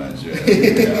scandal in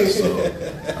Nigeria.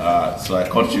 So I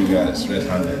caught you guys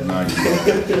red-handed. Now you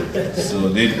know. So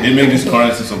they make this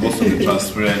currency supposed to be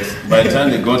transparent. By the time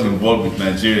they got involved with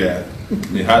Nigeria,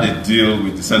 they had a deal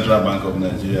with the Central Bank of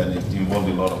Nigeria and it involved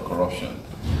a lot of corruption.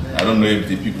 I don't know if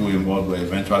the people involved were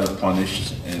eventually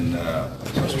punished in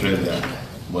Australia,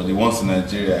 but the ones in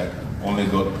Nigeria only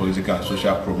got political and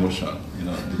social promotion.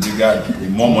 The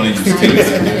more money you steal in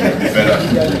Nigeria, the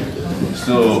better.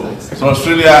 So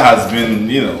Australia has been,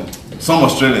 some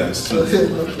Australians too,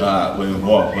 were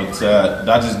involved, but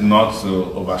that is not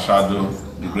to overshadow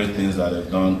the great things that they've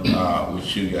done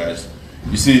with you guys.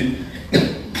 You see,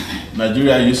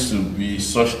 Nigeria used to be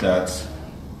such that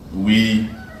we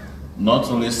not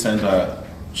only sent our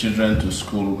children to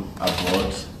school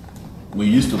abroad, we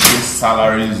used to pay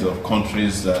salaries of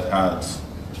countries that had,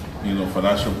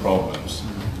 financial problems.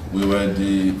 We were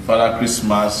the Father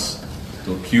Christmas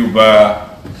to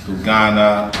Cuba, to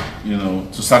Ghana,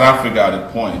 to South Africa at a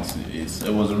point.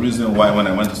 It was a reason why when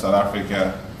I went to South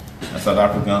Africa, South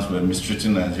Africans were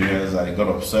mistreating Nigerians. I got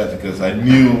upset because I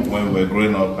knew when we were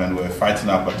growing up and we were fighting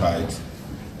apartheid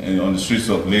on the streets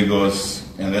of Lagos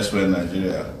and elsewhere in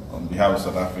Nigeria on behalf of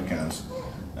South Africans.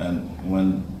 And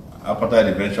when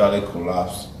apartheid eventually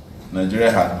collapsed,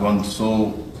 Nigeria had gone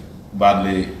so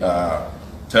badly,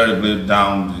 terribly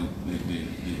down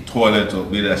the toilet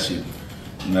of leadership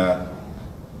that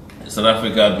South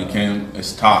Africa became a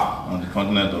star on the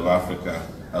continent of Africa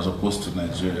as opposed to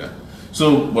Nigeria.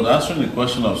 So, but answering the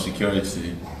question of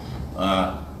security,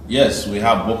 yes, we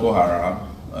have Boko Haram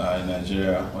in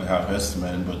Nigeria, we have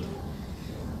herdsmen, but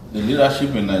the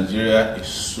leadership in Nigeria is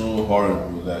so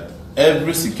horrible that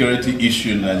every security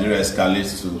issue in Nigeria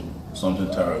escalates to something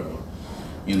terrible.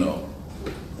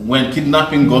 When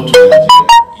kidnapping got to Nigeria,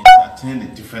 it attained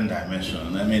a different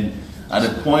dimension. I mean, at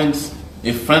a point,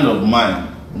 a friend of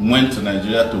mine went to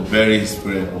Nigeria to bury his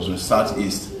parents, was in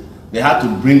Southeast. They had to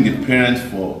bring the parents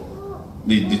for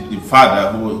the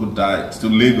father who died to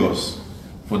Lagos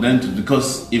for them to,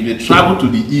 because if they travel to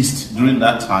the east during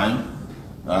that time,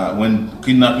 when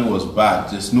kidnapping was bad,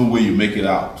 there's no way you make it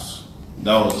out.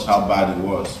 That was how bad it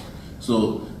was.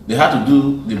 So they had to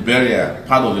do the burial,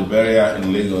 part of the burial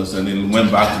in Lagos, and then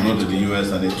went back to go to the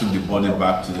US and they took the body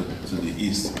back to the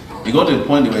east. It got to a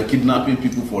point they were kidnapping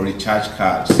people for recharge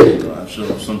cards. I'm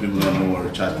sure some people don't know what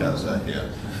recharge cards are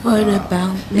here. What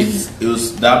about it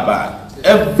was that bad.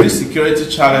 Every security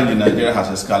challenge in Nigeria has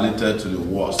escalated to the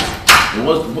worst.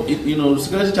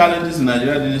 Security challenges in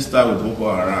Nigeria didn't start with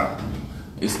Boko Haram.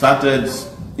 It started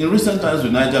in recent times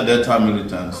with Niger Delta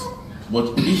militants.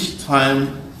 But each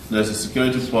time there's a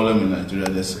security problem in Nigeria,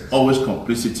 there's always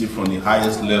complicity from the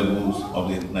highest levels of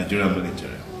the Nigerian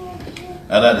military.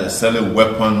 Either they're selling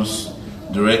weapons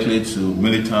directly to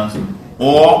militants,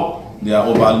 or they are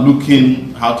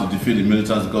overlooking how to defeat the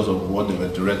militants because of what they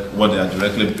are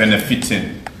directly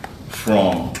benefiting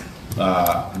from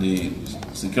the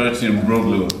security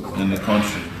imbroglio in the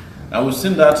country. And we've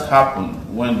seen that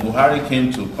happen when Buhari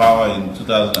came to power in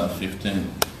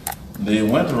 2015. They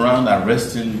went around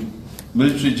arresting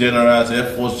military generals,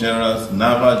 Air Force generals,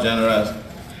 naval generals,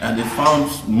 and they found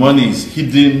monies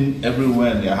hidden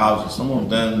everywhere in their houses. Some of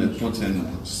them they put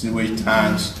in sewage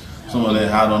tanks, some of them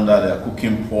had under their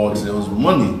cooking pots. There was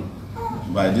money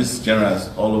by these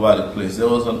generals all over the place. There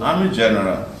was an army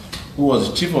general who was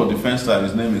the chief of defense staff.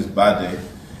 His name is Bade.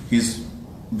 His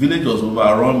village was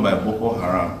overrun by Boko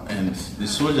Haram, and the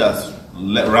soldiers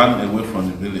ran away from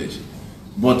the village.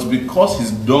 But because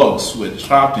his dogs were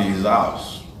trapped in his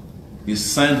house, he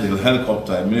sent a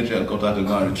helicopter, a military helicopter, to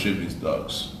go and retrieve his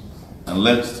dogs, and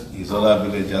left his other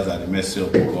villagers at the mercy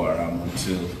of Boko Haram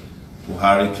until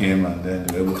Buhari came, and then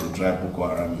they were able to drive Boko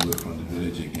Haram away from the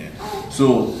village again.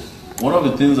 So one of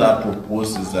the things I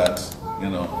propose is that,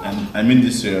 and I mean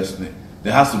this seriously,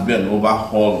 there has to be an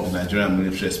overhaul of the Nigerian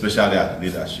military, especially at the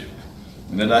leadership.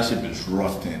 The leadership is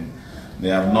rotten. They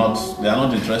are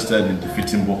not interested in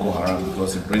defeating Boko Haram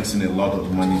because it brings in a lot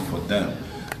of money for them.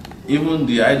 Even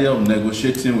the idea of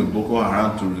negotiating with Boko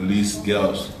Haram to release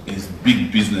girls is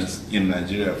big business in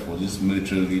Nigeria for these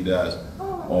military leaders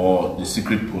or the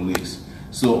secret police.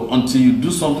 So until you do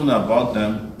something about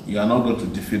them, you are not going to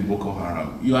defeat Boko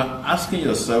Haram. You are asking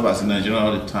yourself as a Nigerian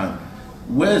all the time,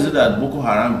 where is it that Boko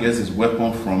Haram gets its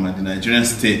weapons from and the Nigerian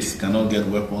states cannot get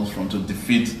weapons from to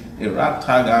defeat a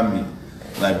ragtag army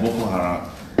like Boko Haram?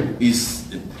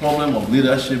 Is a problem of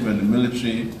leadership in the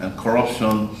military and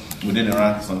corruption within the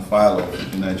ranks and file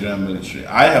of the Nigerian military.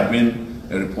 I have been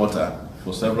a reporter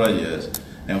for several years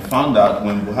and found out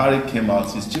when Buhari came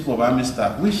out, his chief of army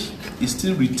staff, which is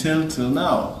still retained till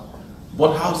now,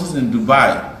 bought houses in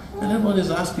Dubai. And everyone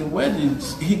is asking, where did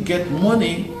he get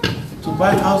money to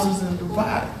buy houses in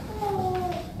Dubai?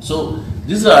 So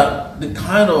these are the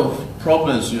kind of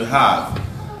problems you have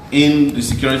in the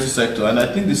security sector. And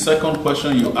I think the second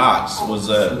question you asked was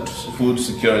food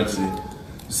security.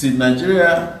 See,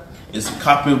 Nigeria is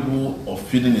capable of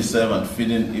feeding itself and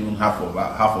feeding even half of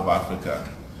Africa.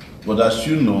 But as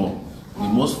you know, the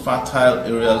most fertile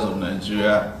areas of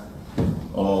Nigeria,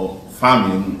 or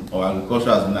farming or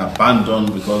agriculture, has been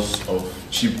abandoned because of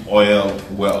cheap oil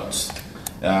wealth.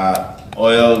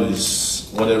 Oil is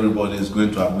what everybody is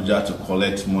going to Abuja to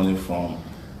collect money from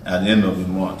at the end of the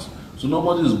month. So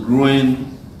nobody is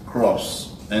growing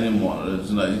crops anymore. Those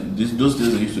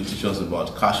days they used to teach us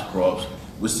about cash crops.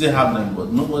 We still have them, but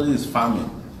nobody is farming.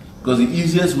 Because the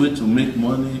easiest way to make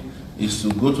money is to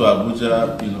go to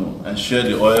Abuja, and share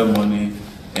the oil money,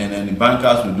 and then the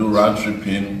bankers will do round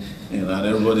tripping, and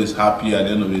everybody is happy. At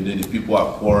the end of the day, the people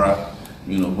are poorer,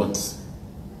 But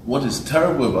what is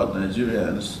terrible about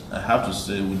Nigerians, I have to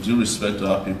say, with due respect to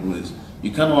our people, is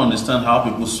you cannot understand how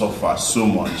people suffer so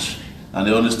much, and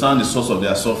they understand the source of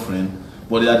their suffering,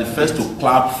 but they are the first to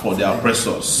clap for their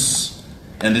oppressors.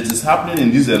 And it is happening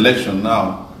in this election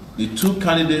now. The two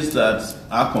candidates that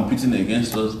are competing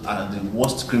against us are the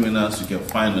worst criminals you can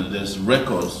find, and there's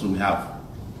records, we have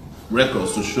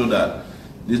records to show that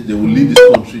they will lead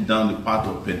this country down the path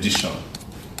of perdition.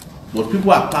 But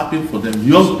people are clapping for them.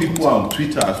 Young people are on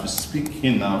Twitter as we speak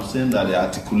here now saying that they're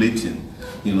articulating,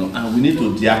 and we need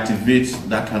to deactivate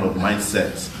that kind of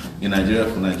mindset in Nigeria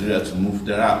for Nigeria to move.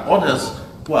 There are others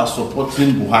who are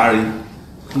supporting Buhari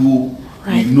who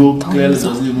clearly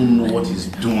doesn't even know what he's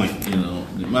doing.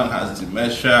 The man has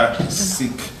dementia, he's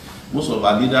sick. Most of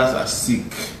our leaders are sick,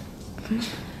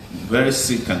 very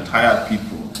sick and tired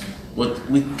people. But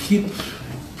we keep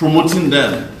promoting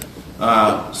them.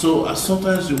 So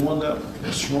sometimes you wonder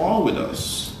what's wrong with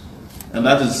us, and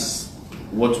that is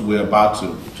what we're about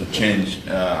to change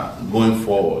going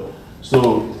forward.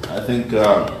 So I think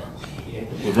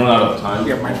we've run out of time.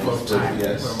 We are mindful of time.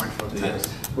 Yes. We're mindful of time.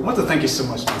 Yes. We want to thank you so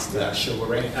much, Mr.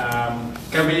 Sowore.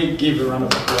 Can we give a round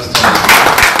of applause?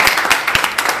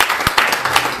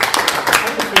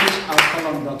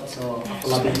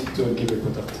 To give a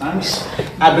bit of thanks.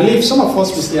 I believe some of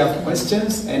us will still have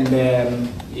questions, and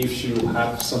if you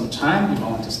have some time, you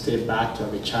want to stay back to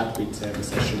have a chat with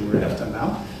Mr. Sowore after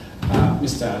now.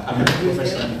 Professor.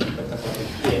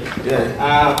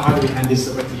 How do we hand this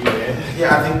over to you?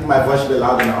 Yeah, I think my voice should be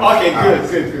loud enough. Okay,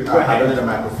 good. Go ahead. I don't need a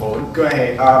microphone. Go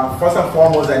ahead. First and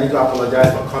foremost, I need to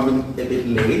apologize for coming a bit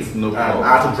late. No problem.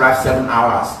 I had to drive 7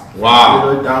 hours.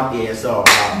 Wow. Down here, so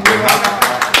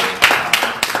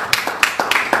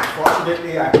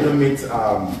Unfortunately, I couldn't meet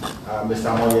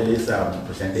Mr. Omoyele's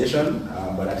presentation,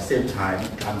 but at the same time,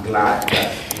 I'm glad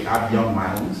that we have young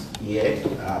minds here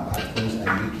at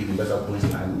Queensland, University of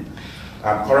Queensland.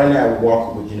 Currently, I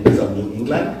work with the University of New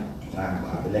England. I'm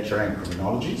a lecturer in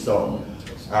criminology, so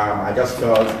I just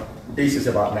felt this is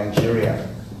about Nigeria,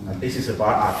 and this is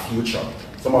about our future.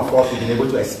 Some of us have been able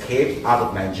to escape out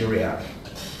of Nigeria.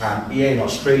 And here in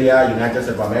Australia, United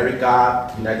States of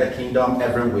America, United Kingdom,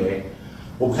 everywhere,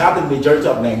 but we have the majority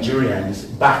of Nigerians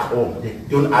back home. They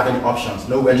don't have any options,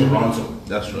 nowhere to run to.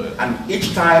 That's right. And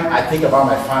each time I think about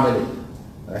my family,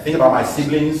 I think about my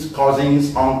siblings,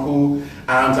 cousins, uncle,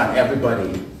 aunts, and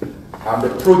everybody,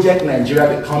 the project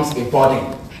Nigeria becomes a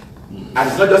burden. And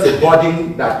it's not just a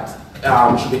burden that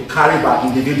should be carried by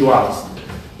individuals.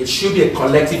 It should be a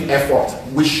collective effort.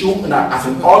 We should, as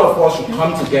in all of us, should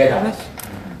come together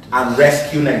and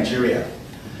rescue Nigeria.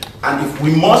 And if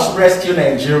we must rescue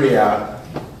Nigeria,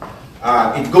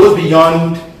 it goes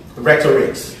beyond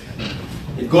rhetorics.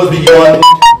 It goes beyond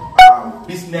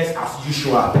business as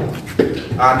usual.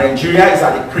 Nigeria is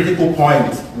at a critical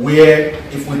point where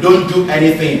if we don't do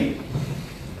anything,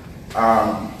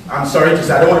 I'm sorry to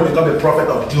say, I don't want to become a prophet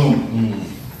of doom,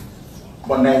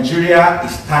 but Nigeria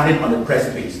is standing on the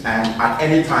precipice, and at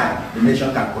any time, the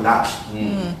nation can collapse.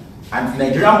 And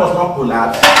Nigeria must not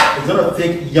collapse. It's going to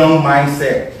take young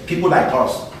mindset, people like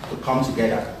us, to come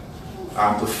together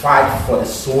to fight for the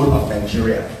soul of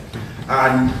Nigeria.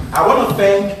 And I want to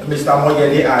thank Mr.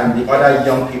 Omoyele and the other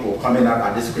young people coming out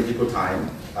at this critical time.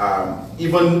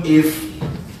 Even if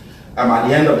at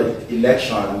the end of the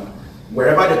election,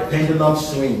 wherever the pendulum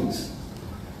swings,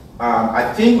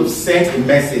 I think we've sent a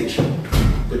message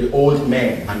to the old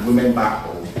men and women back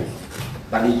home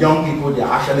that the young people, they're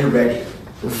actually ready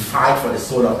to fight for the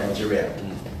soul of Nigeria.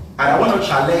 And I want to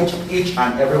challenge each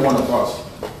and every one of us.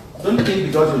 Don't think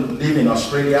because you live in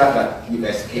Australia that you've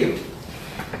escaped.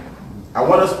 I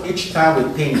want us, each time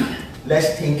we think,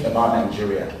 let's think about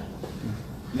Nigeria.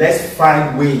 Let's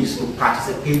find ways to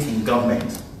participate in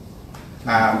government.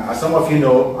 As some of you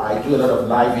know, I do a lot of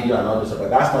live video and all this, but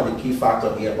that's not the key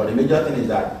factor here. But the major thing is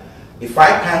that if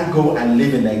I can't go and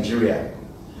live in Nigeria,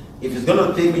 if it's going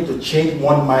to take me to change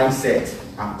one mindset,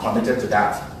 I'm committed to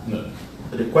that.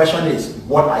 So the question is,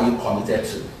 what are you committed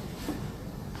to?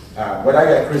 Whether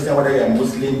you're a Christian, whether you're a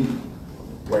Muslim,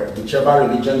 whichever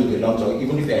religion you belong to,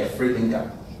 even if you're a free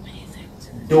thinker,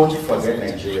 don't forget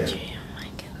Nigeria.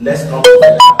 Let's come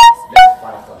together, let's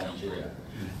fight for Nigeria.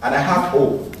 And I have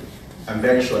hope, I'm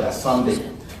very sure that someday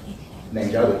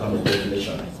Nigeria will become a great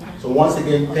nation. So once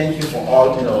again, thank you for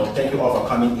all, thank you all for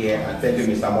coming here, and thank you,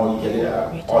 Mr.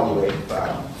 Omoyele, all the way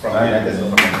from the United States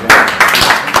of America.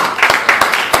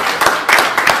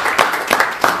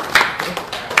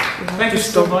 Thank you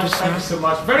so much. Thank you so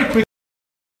much. Very quick.